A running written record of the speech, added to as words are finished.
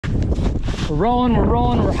We're rolling, we're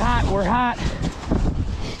rolling, we're hot, we're hot.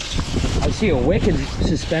 I see a wicked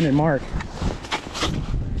suspended mark.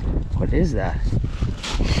 What is that?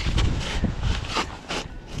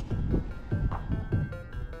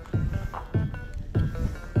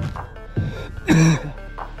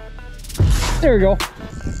 There we go.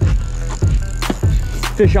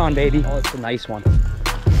 Fish on, baby. Oh, it's a nice one.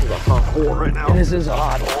 This is a hot hole right now. And this is a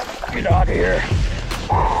hot hole. Get out of here.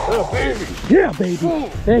 Oh, baby. Yeah, baby.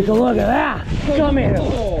 Take a look at that. Come here.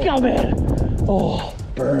 Come here. Oh,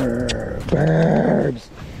 burbs.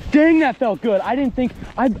 Dang, that felt good. I didn't think,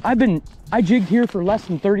 I jigged here for less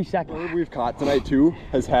than 30 seconds. The bird we've caught tonight too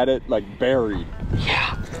has had it like buried.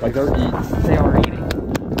 Yeah. Like they're eating. They are eating.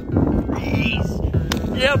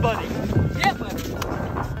 Jeez. Yeah, buddy. Yeah, buddy.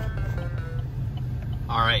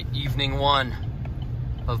 All right, evening one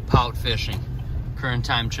of pout fishing. Current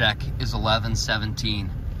time check is 11:17.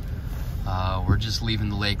 We're just leaving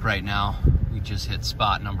the lake right now. We just hit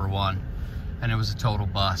spot number 1 and it was a total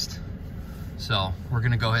bust. So we're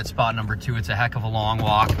gonna go hit spot number 2. It's a heck of a long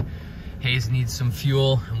walk. Hayes needs some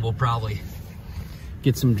fuel and we'll probably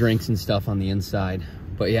get some drinks and stuff on the inside.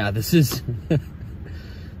 But yeah, this is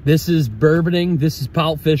this is bourboning, this is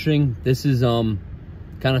pout fishing, this is kind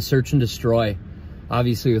of search and destroy.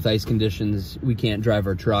 Obviously with ice conditions, we can't drive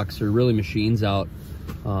our trucks or really machines out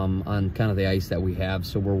on kind of the ice that we have.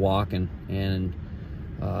 So we're walking and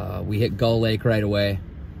we hit Gull Lake right away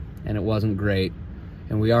and it wasn't great.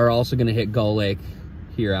 And we are also gonna hit Gull Lake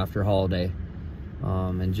here after holiday.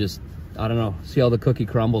 And just, I don't know, see how the cookie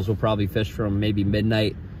crumbles. We'll probably fish from maybe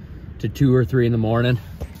midnight to 2 or 3 in the morning.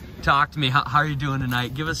 Talk to me, how are you doing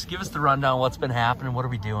tonight? Give us the rundown, what's been happening, what are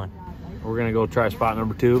we doing? We're gonna go try spot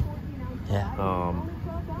number 2. Yeah.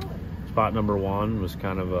 Spot number 1 was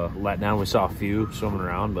kind of a letdown. We saw a few swimming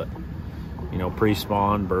around, but you know,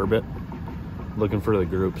 pre-spawn, burbot, looking for the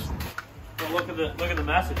groups. Well, look at the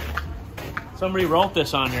message. Somebody wrote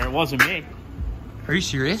this on here. It wasn't me. Are you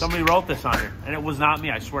serious? Somebody wrote this on here, and it was not me.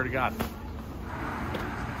 I swear to God.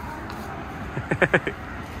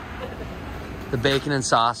 The bacon and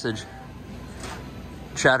sausage,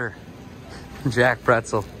 cheddar, Jack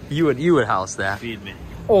pretzel. You would house that. Feed me.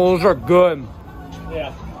 Oh, those are good.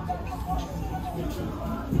 Yeah.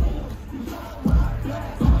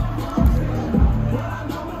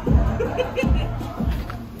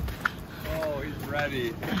 Oh, he's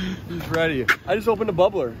ready. He's ready. I just opened a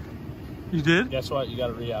bubbler. You did? Guess what? You got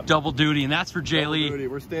to re-up. Double duty, and that's for Jay Lee. Duty.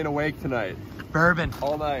 We're staying awake tonight. Bourbon.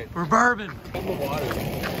 All night. We're bourbon. On the water.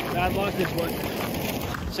 Bad luck this one.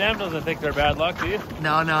 Sam doesn't think they're bad luck, do you?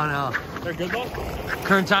 No, no, no. They're good luck?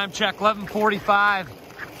 Current time check, 11:45.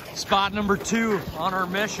 Spot number 2 on our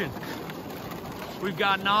mission. We've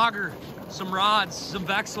got an auger, some rods, some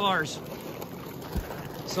Vexilars,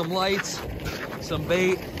 some lights, some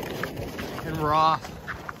bait, and we're off.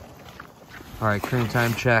 All right, current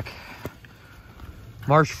time check.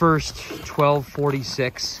 March 1st,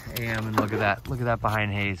 12:46 a.m. and look at that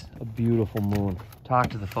behind Hayes. A beautiful moon. Talk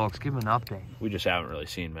to the folks, give them an update. We just haven't really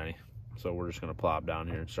seen many, so we're just gonna plop down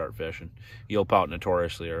here and start fishing. Eelpout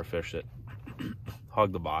notoriously are a fish that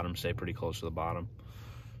hug the bottom, stay pretty close to the bottom.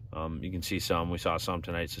 You can see some, we saw some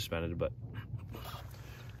tonight suspended, but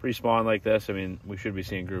pre-spawn like this, I mean, we should be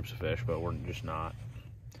seeing groups of fish, but we're just not.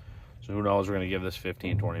 So who knows, we're gonna give this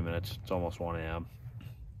 15-20 minutes. It's almost 1 a.m.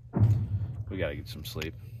 We gotta get some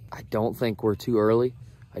sleep. I don't think we're too early.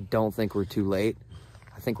 I don't think we're too late.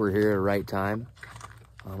 I think we're here at the right time.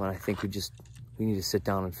 And I think we need to sit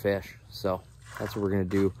down and fish. So that's what we're gonna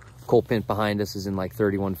do. Coal pin behind us is in like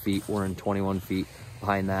 31 feet. We're in 21 feet.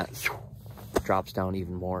 Behind that, drops down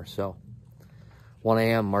even more. So 1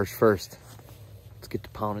 a.m. March 1st. Let's get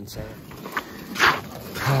to pounding sand.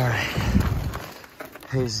 All right.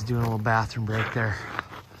 Hayes is doing a little bathroom break there.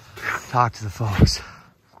 Talk to the folks.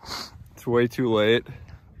 It's way too late.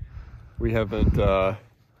 We haven't set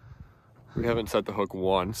the hook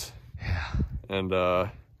once. Yeah. And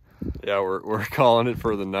yeah, we're calling it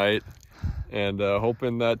for the night and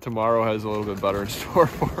hoping that tomorrow has a little bit better in store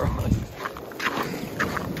for us.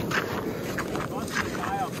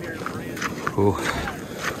 Ooh.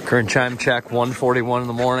 Current time check, 1:41 in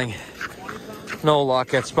the morning. No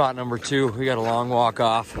luck at spot number 2. We got a long walk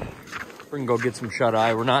off. We're gonna go get some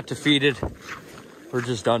shut-eye. We're not defeated. We're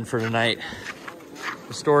just done for tonight.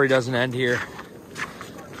 The story doesn't end here.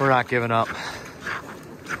 We're not giving up.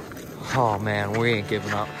 Oh man, we ain't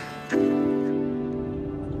giving up.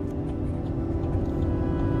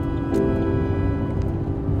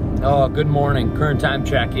 Oh, good morning. Current time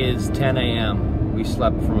check is 10 a.m. We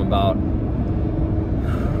slept from about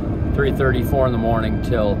 3:34 in the morning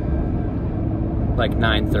till like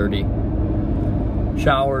 9:30.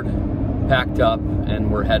 Showered, packed up,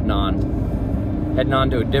 and we're heading on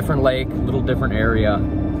to a different lake, a little different area.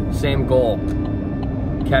 Same goal,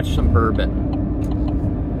 catch some burbot.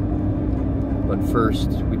 But first,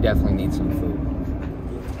 we definitely need some food.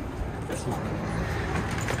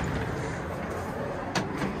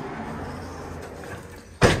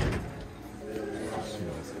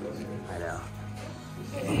 I know.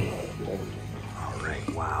 All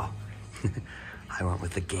right, wow. I went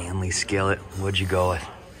with the Ganley skillet. What'd you go with?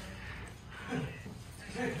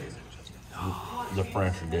 The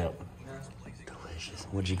French dip. Delicious.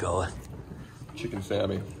 What'd you go with? Chicken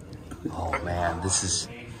Sammy. Oh man, this is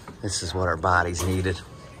what our bodies needed.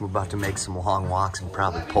 We're about to make some long walks and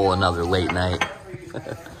probably pull another late night.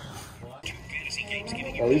 At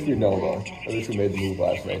least you know though. At least we made the move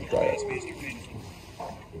last night. Try it.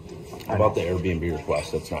 How about the Airbnb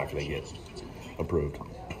request that's not going to get approved?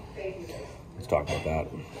 Let's talk about that.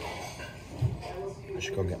 I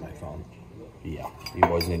should go get my phone. Yeah, you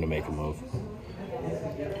boys need to make a move.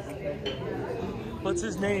 What's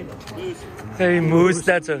his name? Moose. Hey, Moose,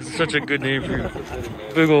 that's such a good name for you.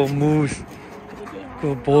 Big old Moose.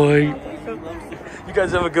 Good boy. You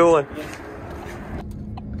guys have a good one.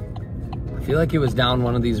 I feel like it was down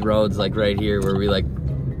one of these roads, like right here, where we like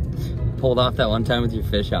pulled off that one time with your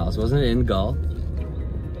fish house. Wasn't it in Gull?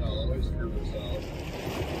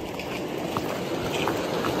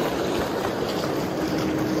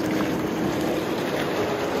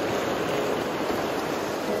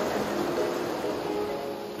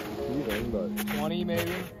 But 20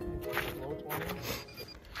 maybe? Low 20?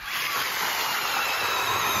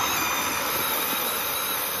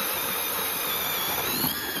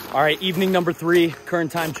 All right, evening number 3.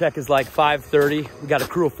 Current time check is like 5:30. We got a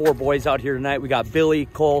crew of 4 boys out here tonight. We got Billy,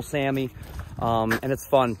 Cole, Sammy, and it's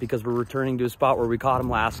fun because we're returning to a spot where we caught them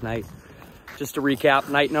last night. Just to recap,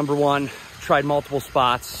 night number 1, tried multiple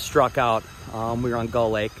spots, struck out. We were on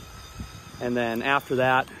Gull Lake. And then after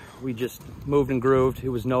that, we just moved and grooved. It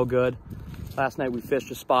was no good. Last night we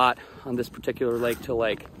fished a spot on this particular lake till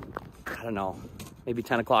like, I don't know, maybe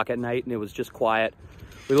 10 o'clock at night, and it was just quiet.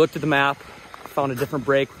 We looked at the map, found a different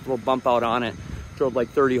break, a little bump out on it, drilled like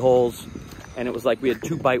 30 holes, and it was like we had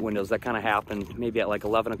 2 bite windows that kind of happened maybe at like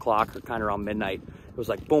 11 o'clock or kind of around midnight. It was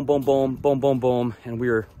like boom, boom, boom, boom, boom, boom, and we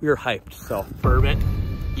were hyped. So Burbot,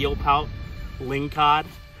 eelpout, lingcod,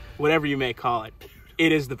 whatever you may call it.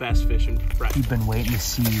 It is the best fishing breakfast. We've been waiting to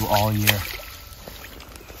see you all year.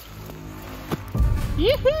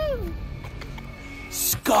 Yee-hoo!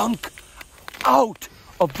 Skunk out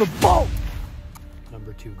of the boat.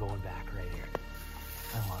 Number 2 going back right here.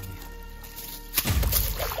 I love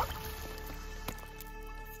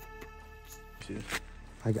you.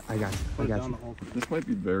 I got you. this might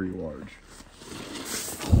be very large.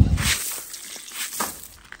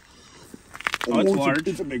 Oh, it's large.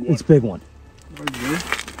 It's a big one. It's a big one.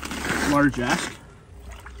 Large-esque.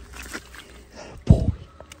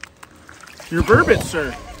 Your burbot,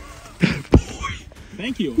 sir.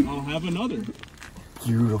 Thank you. I'll have another.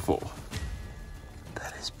 Beautiful.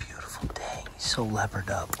 That is beautiful. Dang, he's so levered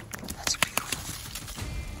up. That's beautiful.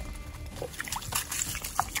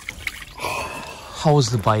 How was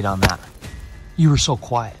the bite on that? You were so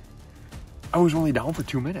quiet. I was only down for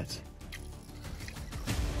 2 minutes.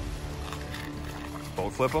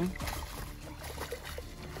 Don't flip them.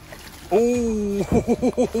 Oh, It's a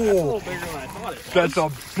little bigger than I thought it was. that's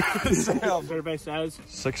a Everybody says,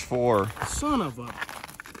 6'4". son of a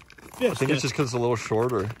fish. I think it's just because it's a little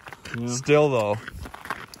shorter. Yeah. Still though,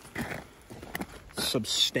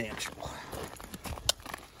 substantial.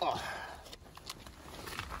 Oh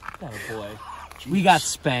boy. We got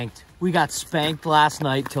spanked. We got spanked last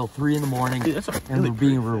night till 3 in the morning, Dude, that's a and really we're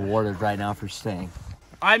being rewarded right now for staying.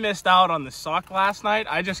 I missed out on the suck last night.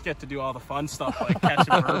 I just get to do all the fun stuff like catching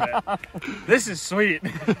burbot. This is sweet.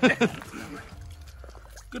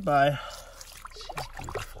 Goodbye.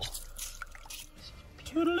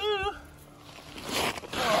 Toodaloo.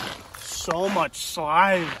 Oh, so much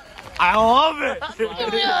slime. I love it.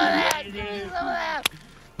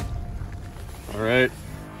 all right.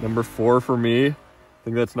 Number 4 for me. I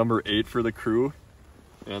think that's number 8 for the crew.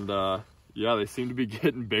 And yeah, they seem to be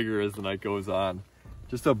getting bigger as the night goes on.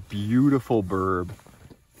 Just a beautiful burb,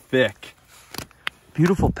 thick.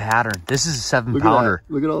 Beautiful pattern. This is a 7-pounder.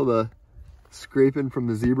 Look at all the scraping from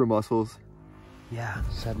the zebra mussels. Yeah,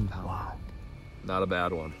 7-pounder. Wow. Not a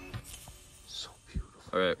bad one. So beautiful.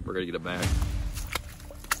 All right, we're gonna get it back.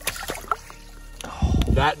 Oh.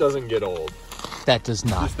 That doesn't get old. That does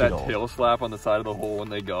not Just get that old. tail slap on the side of the hole when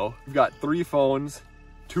they go. We've got 3 phones.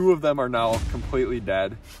 2 of them are now completely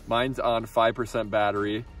dead. Mine's on 5%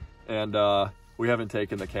 battery. And we haven't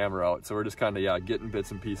taken the camera out. So we're just kind of, yeah, getting bits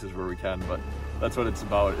and pieces where we can, but that's what it's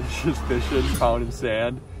about. It's just fishing, pounding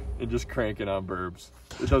sand, and just cranking on burbs.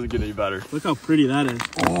 It doesn't get any better. Look how pretty that is.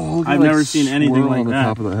 Oh, I've never seen anything like on the that.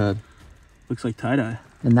 top of the head. Looks like tie-dye.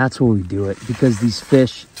 And that's why we do it, because these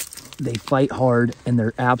fish, they fight hard and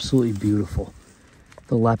they're absolutely beautiful.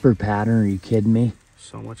 The leopard pattern, are you kidding me?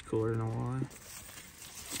 So much cooler than a walleye.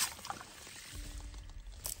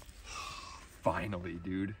 Finally,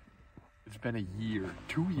 dude. It's been a year,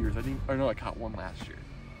 2 years. I think, or no, I caught one last year.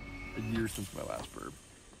 A year since my last burb.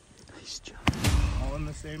 Nice job. All in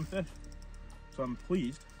the same fish. So I'm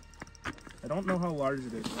pleased. I don't know how large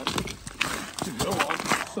it is.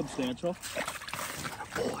 It's substantial.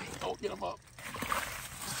 Boy. Oh, get him up.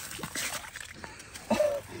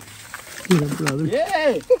 Get him, brother.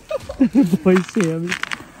 Yay! Boy, Sammy.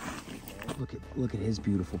 Look at his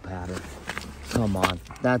beautiful pattern. Come on.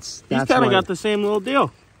 That's He's kind of got the same little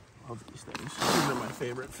deal. Love these things. These are my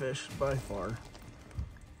favorite fish by far.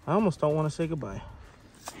 I almost don't want to say goodbye.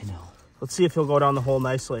 I know. Let's see if he'll go down the hole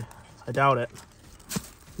nicely. I doubt it.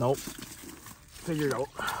 Nope. Figured out.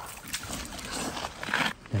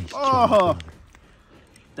 Nice job, Oh, brother.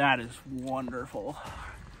 that is wonderful.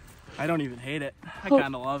 I don't even hate it. I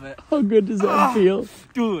kind of love it. How good does that feel?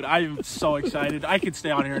 Dude, I'm so excited. I could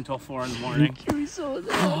stay out here until 4 in the morning. Can we saw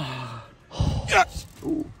that? Yes!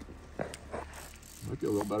 Ooh. Might be a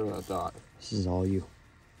little better than I thought. This is all you.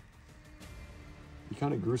 He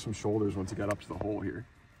kind of grew some shoulders once he got up to the hole here.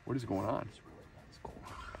 What is going on?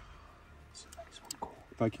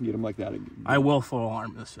 If I can get him like that, I will full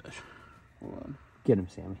arm this fish. Hold on. Get him,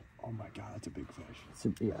 Sammy. Oh my God, that's a big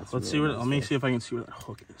fish. Let's see what. Let me see if I can see where that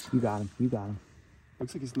hook is. You got him. You got him.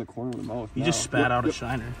 Looks like he's in the corner of the mouth. You just spat out a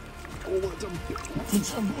shiner. Oh,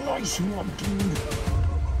 it's a nice one, dude.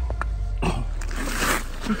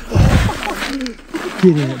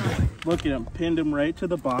 Get in it, boy. Look at him. Pinned him right to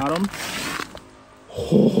the bottom.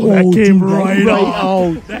 Oh, that came right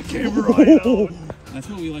out. That came right out. That's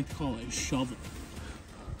what we like to call a shovel.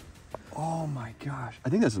 Oh my gosh. I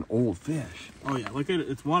think that's an old fish. Oh yeah, look at it.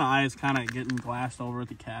 Its one eye is kind of getting glassed over with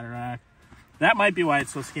the cataract. That might be why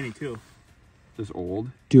it's so skinny too. This old?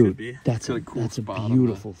 Dude, be. that's a, Really cool that's a spot on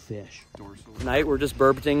beautiful fish. Dorsal. Tonight we're just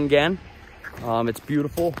burbiting again. It's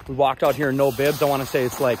beautiful. We walked out here in no bibs. I want to say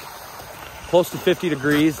it's like close to 50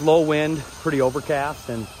 degrees, low wind, pretty overcast,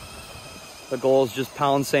 and the goal is just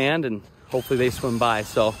pound sand and hopefully they swim by.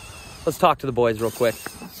 So let's talk to the boys real quick.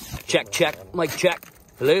 Check, check, mic check.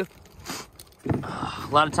 Hello? A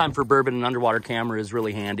lot of time for bourbon and underwater camera is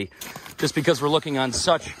really handy just because we're looking on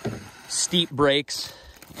such steep breaks,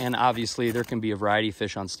 and obviously there can be a variety of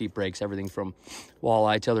fish on steep breaks, everything from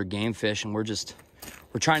walleye to other game fish, and we're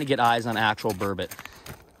trying to get eyes on actual burbot.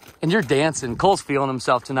 And you're dancing. Cole's feeling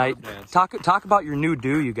himself tonight. Talk about your new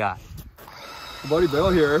do you got. Buddy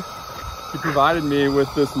Bill here, he provided me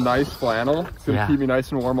with this nice flannel. It's gonna keep me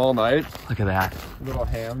nice and warm all night. Look at that. Little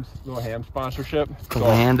ham sponsorship. The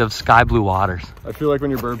land of sky blue waters. I feel like when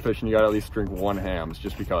you're bird fishing, you gotta at least drink one Hams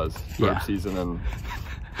just because bird season, and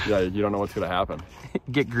yeah, you don't know what's gonna happen.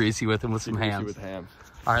 Get greasy with him with some Greasy hams. with hams.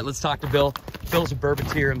 All right, let's talk to Bill. Bill's a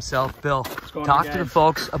burboteer himself. Bill, talk to the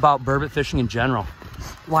folks about burbot fishing in general.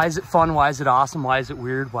 Why is it fun? Why is it awesome? Why is it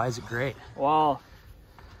weird? Why is it great? Well,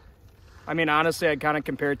 I mean, honestly, I'd kind of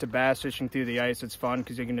compare it to bass fishing through the ice. It's fun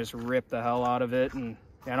because you can just rip the hell out of it, and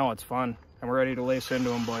yeah, no, it's fun. And we're ready to lace into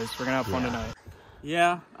them, boys. We're gonna have fun tonight.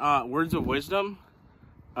 Yeah, words of wisdom,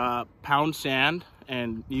 pound sand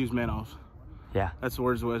and use minnows. Yeah. That's the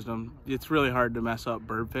words of wisdom. It's really hard to mess up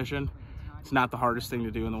bird fishing. It's not the hardest thing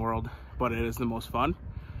to do in the world, but it is the most fun.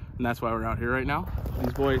 And that's why we're out here right now.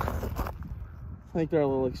 These boys, I think they're a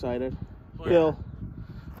little excited. Bill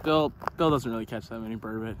doesn't really catch that many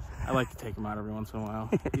burbot. I like to take him out every once in a while.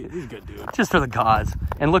 He's a good dude. Just for the cause.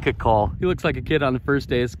 And look at Cole. He looks like a kid on the first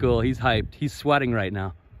day of school. He's hyped. He's sweating right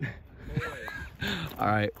now. All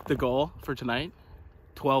right. The goal for tonight,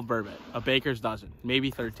 12 burbot, a baker's dozen, maybe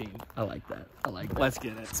 13. I like that. I like that. Let's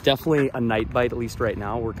get it. It's definitely a night bite, at least right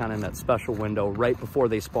now. We're kind of in that special window right before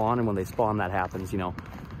they spawn. And when they spawn, that happens, you know.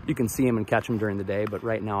 You can see them and catch them during the day. But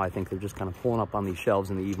right now, I think they're just kind of pulling up on these shelves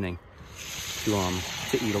in the evening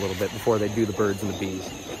to eat a little bit before they do the birds and the bees.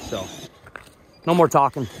 So no more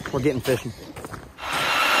talking. We're getting fishing.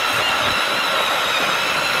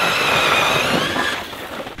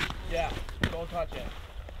 Yeah, don't touch it.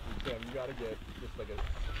 Yeah, you gotta get just like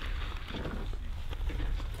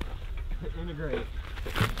a integrate.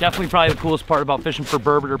 Definitely probably the coolest part about fishing for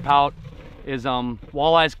burbot or pout is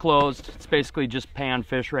walleye's closed. It's basically just pan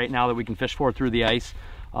fish right now that we can fish for through the ice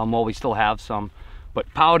while we still have some.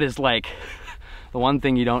 But pout is like The one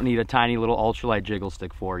thing you don't need a tiny little ultralight jiggle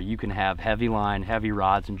stick for, you can have heavy line, heavy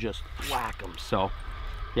rods, and just whack them. So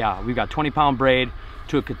yeah, we've got 20-pound braid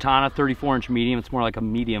to a Katana 34-inch medium. It's more like a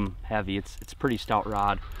medium heavy. It's a pretty stout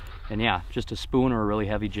rod. And yeah, just a spoon or a really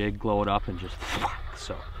heavy jig, glow it up and just whack.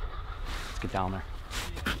 So let's get down there.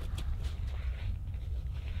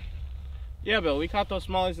 Yeah, Bill, we caught those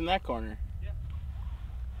smallies in that corner. Yeah.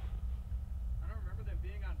 I don't remember them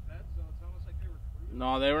being on beds, though. It's almost like they were cruising.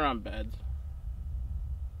 No, they were on beds.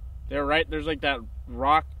 They were right, there's like that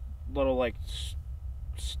rock little like,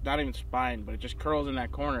 not even spine, but it just curls in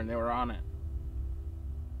that corner and they were on it.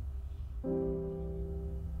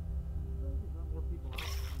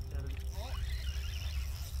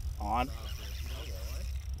 On?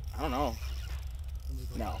 I don't know.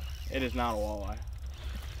 No, it is not a walleye.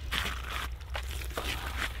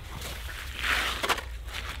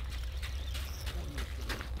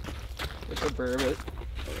 It's a burbot.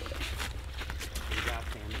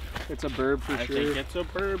 It's a burb for I sure. think it's a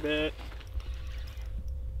burbot. I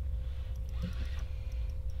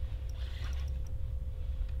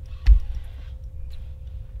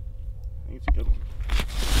think it's a good one.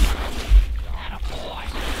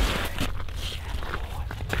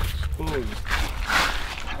 Spoon.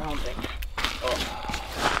 I don't think. Oh.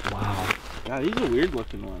 Wow. God, he's a weird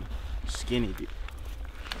looking one. Skinny, dude.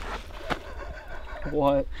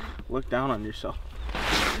 What? Look down on yourself.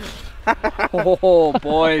 Oh,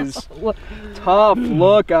 boys. Tough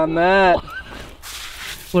look on that.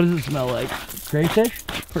 What does it smell like? Crayfish?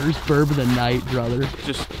 First burb of the night, brother.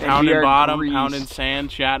 Just we pounding are bottom, greased. pounding sand,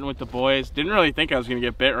 chatting with the boys. Didn't really think I was going to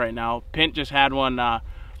get bit right now. Pint just had one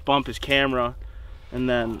bump his camera. And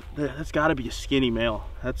then, that's got to be a skinny male.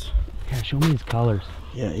 That's... Yeah, show me his colors.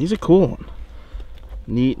 Yeah, he's a cool one.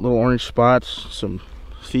 Neat little orange spots, some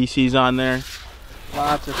feces on there.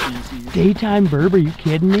 Lots of feces. Daytime burb, are you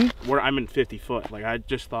kidding me? I'm in 50 foot. Like, I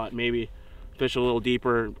just thought maybe fish a little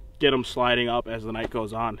deeper, get them sliding up as the night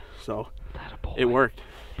goes on. So it worked.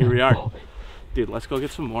 Here we are. Dude, let's go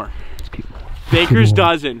get some more. Let's get more. Baker's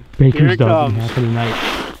dozen. Baker's Here it dozen. comes. Half of the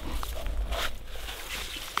night.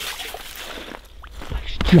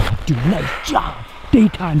 Nice job, dude. Nice job.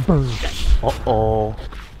 Daytime bird. Uh-oh.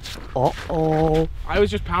 Uh-oh. I was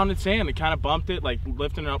just pounding sand. It kind of bumped it, like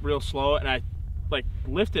lifting it up real slow, and I like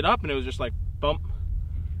lifted up and it was just like bump.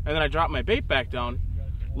 And then I dropped my bait back down,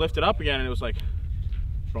 lifted up again, and it was like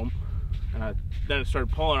bump. And then it started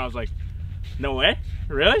pulling. I was like, no way?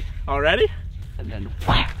 Really? Already? And then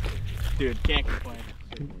whack. Dude, can't complain.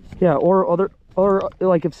 Yeah, or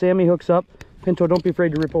like if Sammy hooks up, Pinto, don't be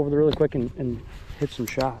afraid to rip over there really quick and hit some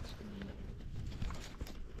shots.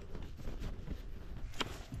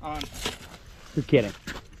 On. You're kidding.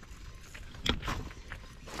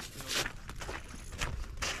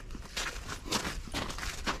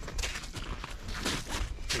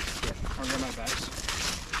 I'll get my bags.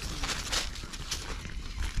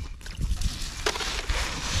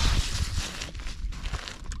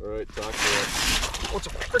 All right, talk to it. Oh, it's a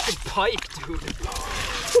freaking pike, dude.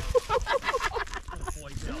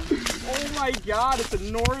 Oh my god, it's a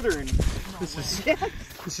northern.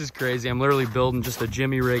 This is crazy. I'm literally building just a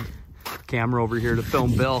Jimmy rig camera over here to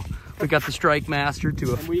film Bill. We got the Strike Master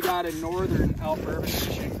to a... And we got a northern out bourbon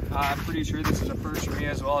fishing. I'm pretty sure this is a first for me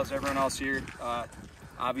as well as everyone else here.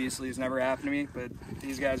 Obviously, it's never happened to me, but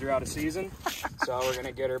these guys are out of season. So we're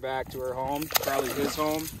gonna get her back to her home, probably his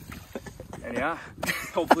home. And yeah,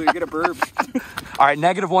 hopefully we get a burb. All right,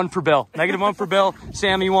 -1 for Bill. -1 for Bill.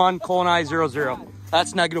 Sammy 1, Cole and I 0-0.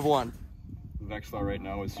 That's -1. Vexilar right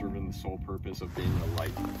now is serving the sole purpose of being a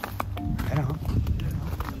light. I know.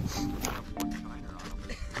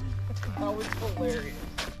 That was hilarious.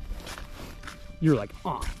 You're like,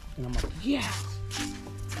 and I'm like, yeah.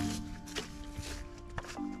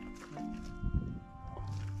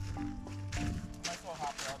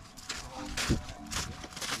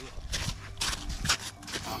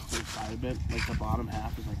 Side a bit, like the bottom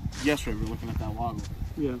half is like, yesterday we were looking at that log.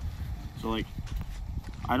 Yeah. So like,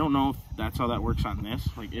 I don't know if that's how that works on this.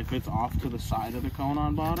 Like if it's off to the side of the cone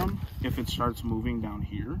on bottom, if it starts moving down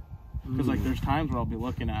here. Because like there's times where I'll be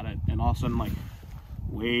looking at it and all of a sudden like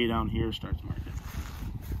way down here starts marking.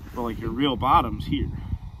 But like your real bottom's here.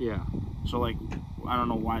 Yeah. So like, I don't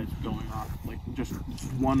know why it's going off. Like just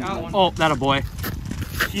one. Got one. Oh, that a boy.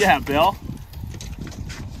 Yeah, Bill.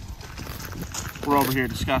 We're over here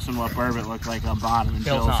discussing what burbot looked like on bottom. And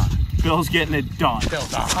Bill's on. Bill's getting it done.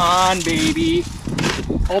 Bill's on. On, baby.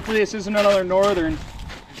 Hopefully this isn't another northern.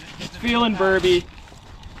 It's feeling burby.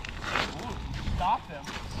 Stop him.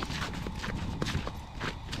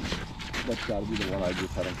 That's gotta be the one I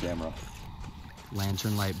just had on camera.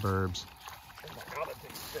 Lantern light burbs.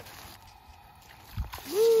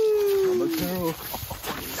 Number 2.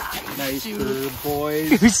 Nice bird,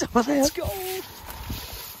 boys. Let's go.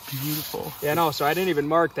 Beautiful. Yeah, no, so I didn't even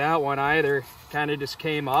mark that one either. Kind of just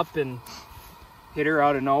came up and hit her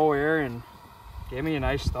out of nowhere and gave me a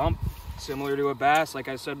nice thump. Similar to a bass, like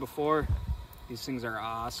I said before. These things are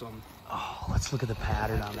awesome. Oh, let's look at the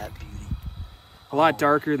pattern on that beauty. A lot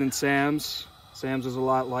darker than Sam's. Sam's is a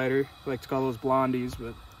lot lighter. I like to call those blondies,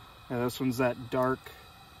 but yeah, this one's that dark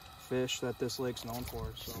fish that this lake's known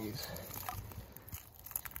for. So. Jeez.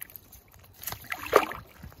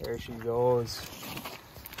 There she goes.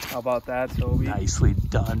 How about that, Sobi? Nicely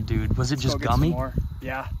done, dude. Was it Let's just go get gummy? some more.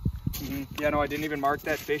 Yeah. Yeah, no, I didn't even mark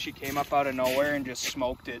that fish. He came up out of nowhere and just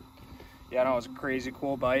smoked it. Yeah, no, it was a crazy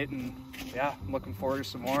cool bite, and yeah, I'm looking forward to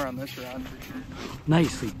some more on this run for sure.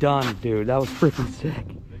 Nicely done, dude. That was freaking sick.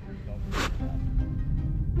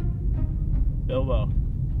 Bilbo,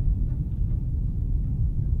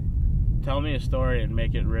 tell me a story and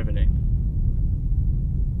make it riveting.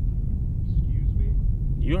 Excuse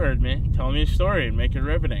me? You heard me. Tell me a story and make it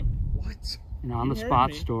riveting. What? An on the You heard spot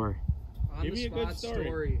me. story. On Give the me a good spot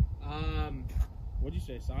story. What'd you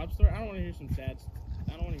say? Sob story? I don't want to hear some sad.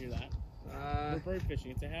 I don't want to hear that. We're bird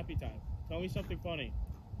fishing. It's a happy time. Tell me something funny.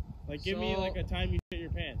 Like, give me like a time you shit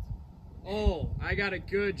your pants. Oh, I got a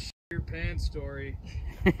good shit your pants story.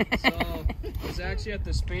 So, I was actually at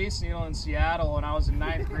the Space Needle in Seattle when I was in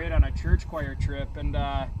 9th grade on a church choir trip, and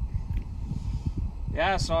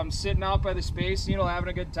yeah, so I'm sitting out by the Space Needle having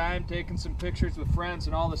a good time, taking some pictures with friends,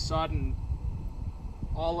 and all of a sudden,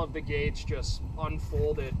 all of the gates just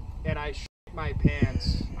unfolded, and I shit my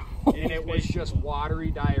pants, and it was just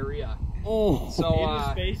watery diarrhea. Oh. So, In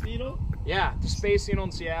the Space Needle? yeah, the Space Needle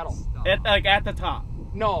in Seattle. At the top.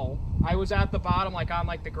 No, I was at the bottom, like on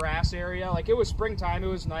like the grass area. Like it was springtime, it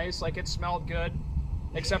was nice, like it smelled good,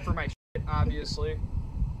 except for my shit, obviously.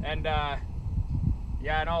 And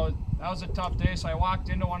yeah, no, that was a tough day. So I walked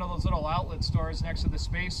into one of those little outlet stores next to the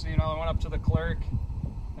Space, you know, I went up to the clerk,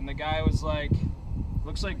 and the guy was like,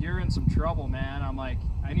 "Looks like you're in some trouble, man." I'm like,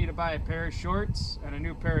 "I need to buy a pair of shorts and a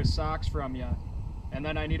new pair of socks from you. And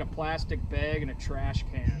then I need a plastic bag and a trash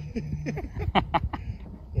can."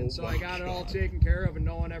 And so I got it all taken care of, and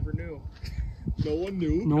no one ever knew. No one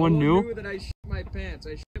knew? No one knew? That I shit my pants.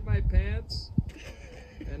 I shit my pants.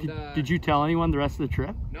 And Did you tell anyone the rest of the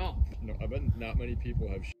trip? No. No, I bet not many people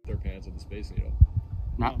have shit their pants at the Space Needle.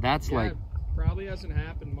 Not, that's Yeah, like... it probably hasn't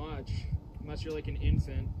happened much, unless you're like an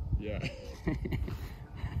infant. Yeah.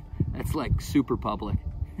 That's like super public.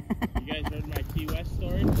 You guys heard my Key West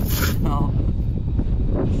story? No.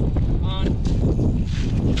 On.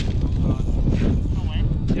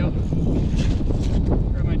 Yep.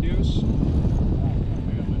 Grab my deuce.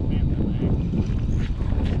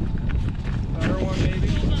 Better one, maybe.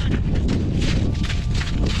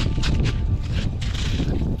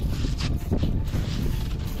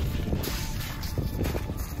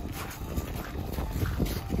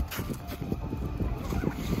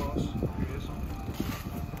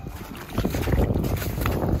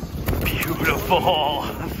 Beautiful.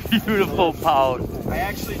 Beautiful pout. I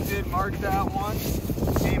actually did mark that one.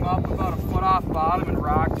 Came up about a foot off bottom and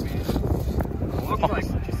rocked me. Looked like,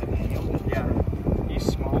 yeah, he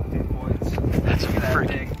smoked it, boys. That's Look at that freaking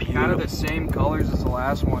thing. beautiful. Kind of the same colors as the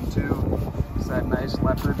last one too. It's that nice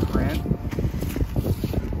leopard print.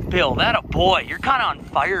 Bill, that a boy. You're kind of on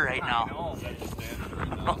fire right now.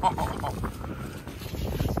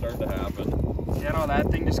 It's starting to happen. You know, that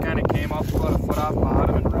thing just kind of came up about a foot off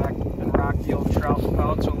bottom and rocked the old Trout N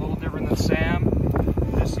Pout, so a little different than Sam.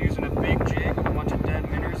 Just using a big jig with a bunch of dead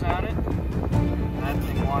minnows on it. And that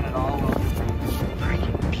thing wanted all of them.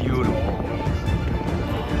 Freaking beautiful.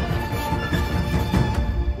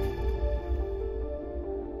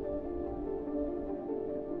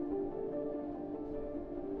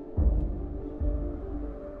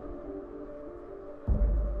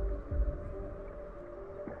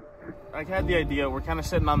 I had the idea. We're kind of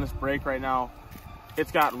sitting on this break right now.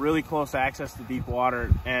 It's got really close access to deep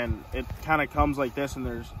water, and it kind of comes like this, and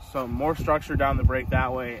there's some more structure down the break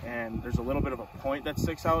that way, and there's a little bit of a point that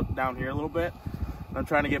sticks out down here a little bit. And I'm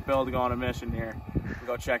trying to get Bill to go on a mission here and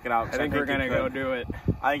go check it out. I think we're gonna go do it.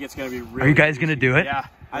 I think it's gonna be really. Are you guys gonna do it? Yeah,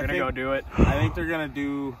 we're gonna go do it. I think they're gonna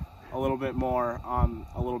do a little bit more on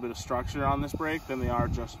a little bit of structure on this break than they are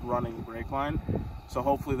just running the break line. So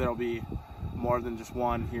hopefully there'll be more than just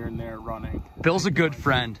one here and there running. Bill's a good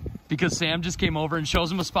friend because Sam just came over and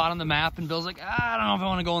shows him a spot on the map, and Bill's like, I don't know if I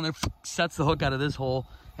want to go in there. Sets the hook out of this hole,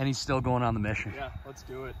 and he's still going on the mission. Yeah, let's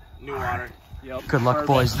do it. New water. Yep. Good luck, Perfect.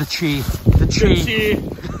 boys. The chi. The chi.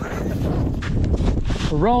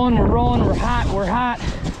 We're rolling, we're hot.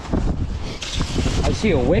 I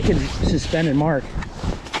see a wicked suspended mark.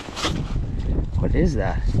 What is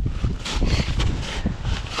that?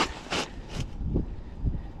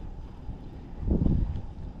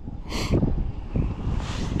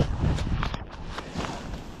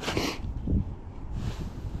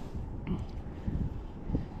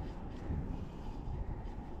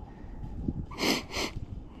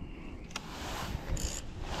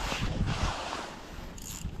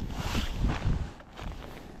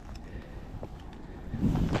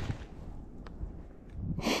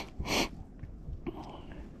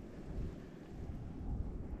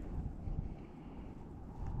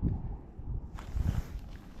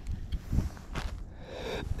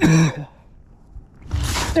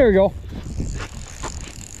 There we go.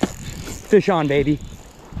 Fish on, baby.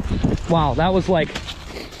 Wow, that was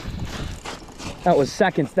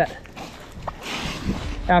seconds that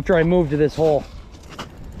after I moved to this hole.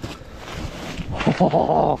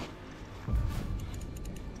 Oh.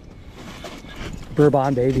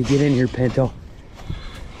 Burbot, baby, get in here, Pinto.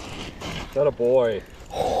 That a boy.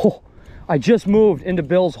 Oh, I just moved into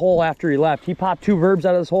Bill's hole after he left. He popped 2 verbs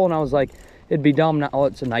out of this hole, and I was like, it'd be dumb not. Oh,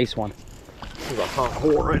 it's a nice one. This is a hot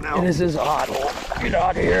hole right now. This is a hot hole. Get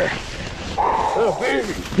out of here. Oh,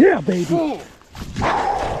 baby. Yeah, baby.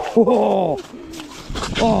 Oh,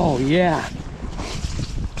 oh yeah.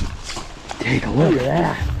 Take a look at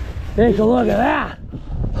that. Take a look at that.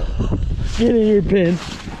 Get in here, Pin.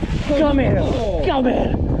 Come in. Come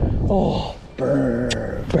in. Oh,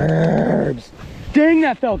 burbs. Dang,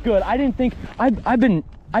 that felt good. I didn't think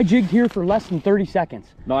I jigged here for less than 30 seconds.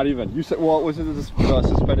 Not even. You said, well, was it the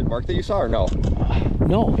suspended mark that you saw or no?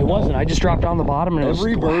 No, it wasn't. I just dropped down the bottom and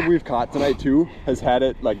every bird we've caught tonight too has had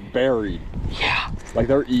it like buried. Yeah. Like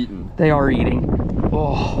they're eating. They are eating.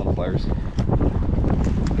 Oh. Flares.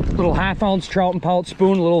 Little 1/2 ounce Trout N Pout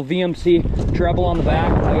Spoon, a little VMC treble on the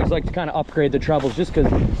back. I always like to kind of upgrade the trebles just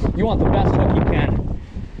because you want the best hook you can.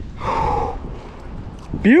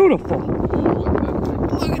 Beautiful.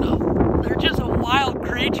 Look at them. They're just a wild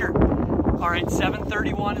creature. All right,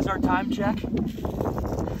 7:31 is our time check.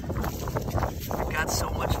 We've got so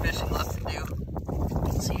much fishing left to do.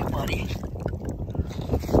 See you, buddy.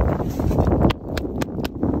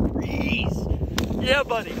 Breeze. Yeah,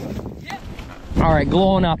 buddy. Yeah. All right,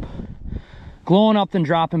 glowing up, then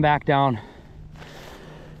dropping back down.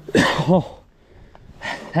 Oh,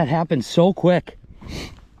 that happened so quick.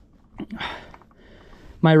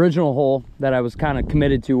 My original hole that I was kind of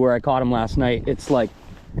committed to where I caught him last night, it's like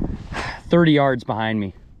 30 yards behind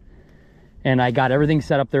me. And I got everything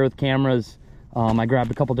set up there with cameras. I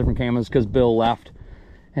grabbed a couple different cameras because Bill left.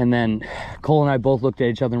 And then Cole and I both looked at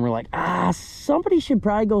each other and we're like, somebody should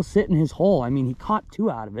probably go sit in his hole. I mean, he caught 2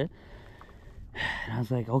 out of it. And I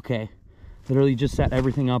was like, okay. Literally just set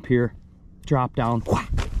everything up here, drop down.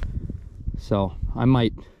 So I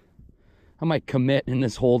might commit in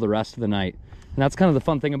this hole the rest of the night. And that's kind of the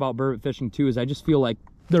fun thing about burbot fishing too, is I just feel like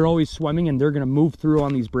they're always swimming and they're gonna move through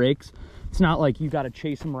on these breaks. It's not like you gotta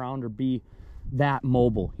chase them around or be that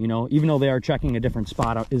mobile, you know, even though they are checking a different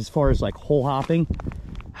spot. As far as like hole hopping,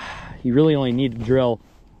 you really only need to drill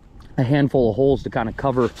a handful of holes to kind of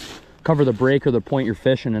cover the break or the point you're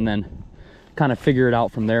fishing, and then kind of figure it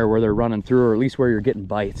out from there where they're running through, or at least where you're getting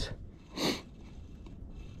bites.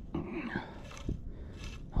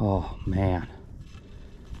 Oh man,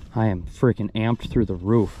 I am freaking amped through the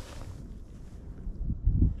roof.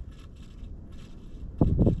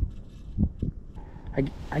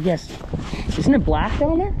 I guess, isn't it black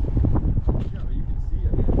down there? Yeah, but you can see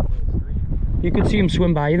it. You could see him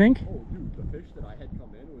swim by, you think? Oh, dude, the fish that I had come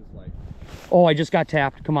in was like... Oh, I just got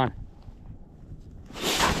tapped. Come on.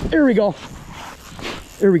 There we go.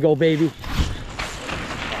 There we go, baby.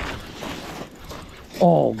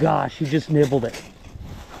 Oh, gosh, he just nibbled it.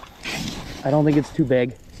 I don't think it's too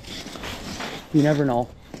big. You never know.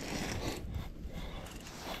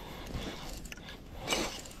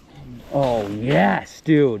 Oh, yes,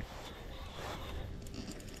 dude.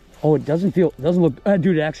 Oh, it doesn't look,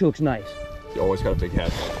 dude, it actually looks nice. You always got a big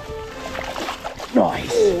head.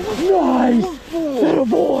 Nice. Oh, nice. Atta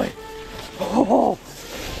boy. Oh.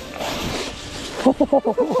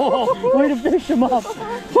 Oh. Way to fish him up.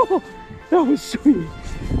 Oh, that was sweet.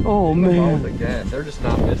 Oh, man. Again, they're just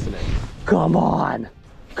not missing it. Come on.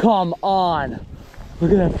 Come on.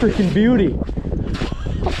 Look at that freaking beauty.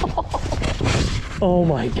 Oh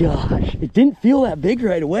my gosh. It didn't feel that big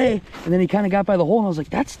right away. And then he kind of got by the hole and I was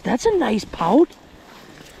like, that's a nice pout.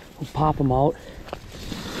 We'll pop them out.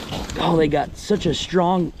 Oh, they got such a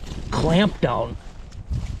strong clamp down.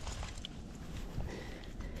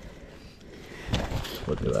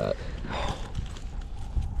 Look at that.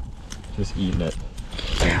 Just eating it.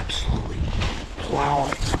 Absolutely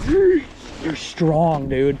plowing it. They're strong,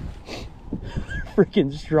 dude.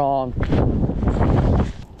 freaking strong.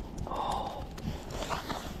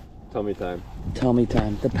 Tell me time. Tell me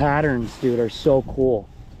time. The patterns, dude, are so cool.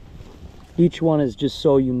 Each one is just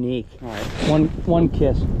so unique. All right, one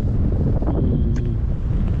kiss.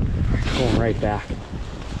 Going right back.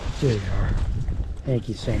 There you are. Thank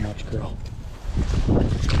you so much, girl.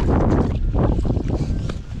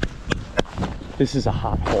 This is a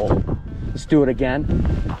hot hole. Let's do it again,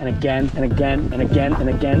 and again, and again, and again, and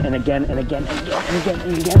again, and again, and again, and again, and again,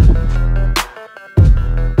 and again.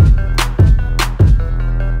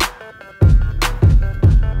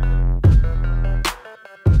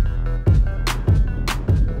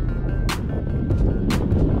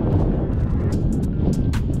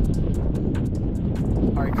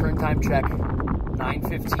 All right, current time check,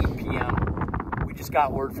 9:15 p.m. We just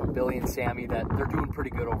got word from Billy and Sammy that they're doing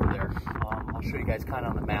pretty good over there. I'll show you guys kind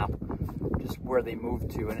of on the map just where they moved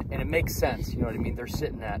to, and it makes sense, you know what I mean? They're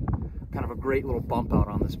sitting at kind of a great little bump out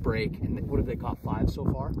on this break, and what have they caught, 5 so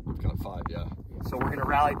far? We've got 5, yeah. So we're gonna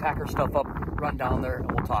rally, pack our stuff up, run down there,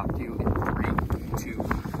 and we'll talk to you in 3, 2,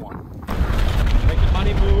 1. Make the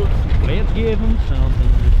money move. Let's give them something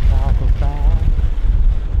to talk about.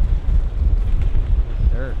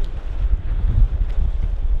 Yes, sir.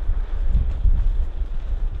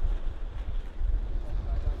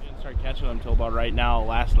 Didn't start catching them until about right now,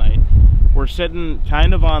 last night. We're sitting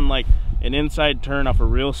kind of on like an inside turn off a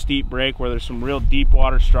real steep break where there's some real deep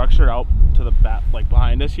water structure out to the back, like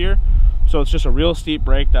behind us here. So it's just a real steep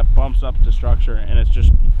break that bumps up to structure, and it's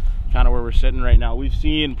just kind of where we're sitting right now. We've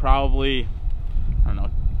seen probably, I don't know,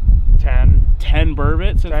 10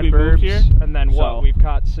 burbot since we moved here. And then what? We've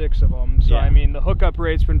caught 6 of them. So, Yeah. I mean, the hookup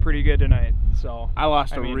rate's been pretty good tonight. So I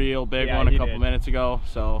lost a real big one a couple minutes ago,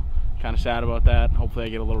 so kind of sad about that. Hopefully I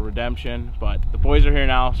get a little redemption, but the boys are here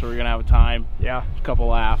now, so we're gonna have a time. Yeah. A couple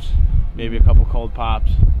laughs, maybe a couple cold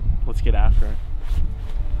pops. Let's get after it.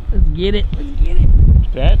 Let's get it. Let's get it.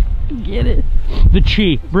 Dad? Get it. The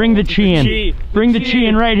chi. Bring the chi in. Bring the chi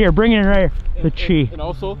in right here. Bring it in right here. The chi. And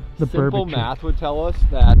also, The simple burbot math would tell us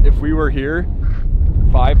that if we were here,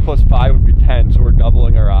 5 plus 5 would be 10, so we're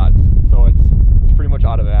doubling our odds. So it's pretty much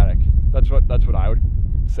automatic. That's what I would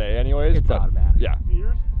say anyways. It's but automatic. Yeah.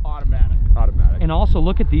 Here's automatic. Automatic. And also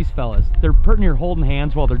look at these fellas. They're pretty near holding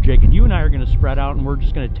hands while they're jigging. You and I are going to spread out, and we're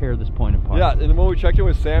just going to tear this point apart. Yeah, and when we checked in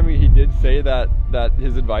with Sammy, he did say that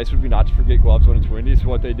his advice would be not to forget gloves when it's windy. So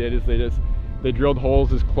what they did is they drilled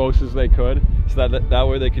holes as close as they could, so that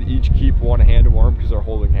way they could each keep one hand warm because they're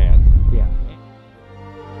holding hands. Yeah.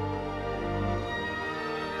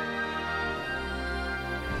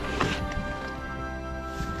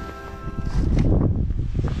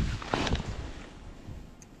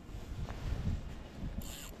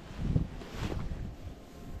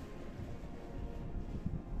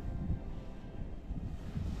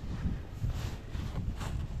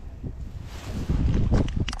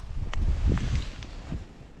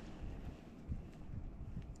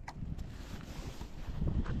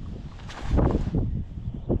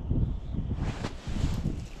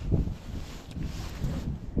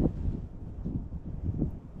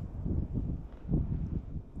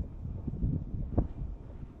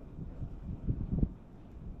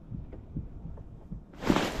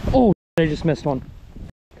 Oh, I just missed one.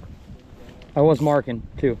 I was marking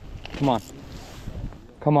too. Come on.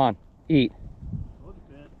 Come on. Eat.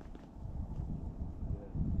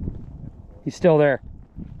 He's still there.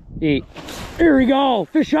 Eat. Here we go.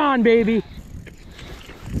 Fish on, baby.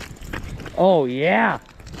 Oh, yeah.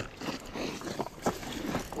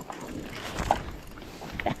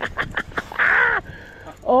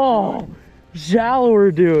 Oh,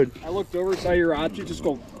 shallower, dude. I looked over, saw your rod, you just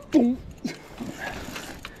go boom.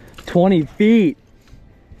 20 feet.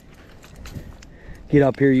 Get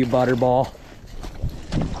up here, you butterball.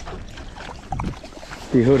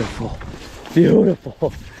 Beautiful.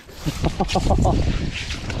 Beautiful.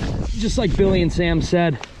 Just like Billy and Sam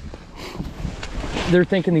said, they're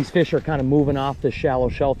thinking these fish are kind of moving off the shallow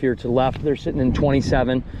shelf here to the left. They're sitting in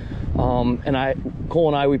 27. And Cole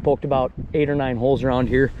and I, we poked about 8 or 9 holes around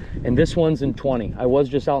here, and this one's in 20. I was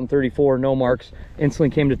just out in 34, no marks. Instantly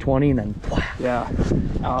came to 20, and then wow. Yeah,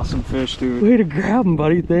 awesome fish, dude. Way to grab him,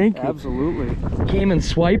 buddy. Thank you. Absolutely. Came and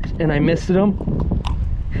swiped, and I missed him.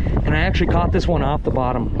 And I actually caught this one off the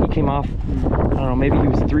bottom. He came off, I don't know, maybe he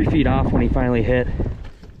was 3 feet off when he finally hit.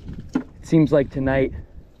 It seems like tonight,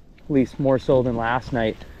 at least more so than last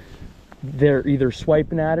night, they're either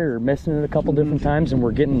swiping at it or missing it a couple different times, and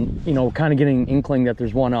we're getting, you know, kind of getting an inkling that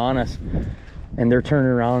there's one on us, and they're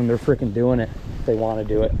turning around and they're freaking doing it if they want to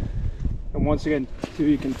do it. And once again, too,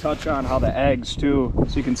 you can touch on how the eggs too,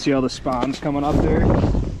 so you can see all the spawns coming up there.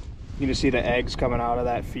 You can just see the eggs coming out of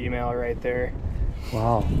that female right there.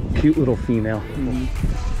 Wow, cute little female.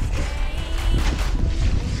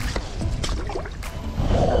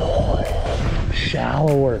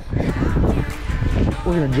 Shallower.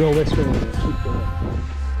 We're gonna drill this one. We're gonna keep going.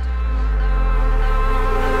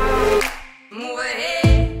 Move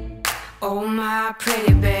ahead, oh my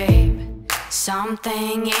pretty babe.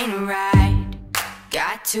 Something ain't right.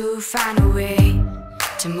 Got to find a way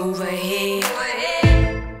to move ahead.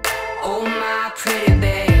 Oh my pretty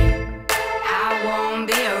babe.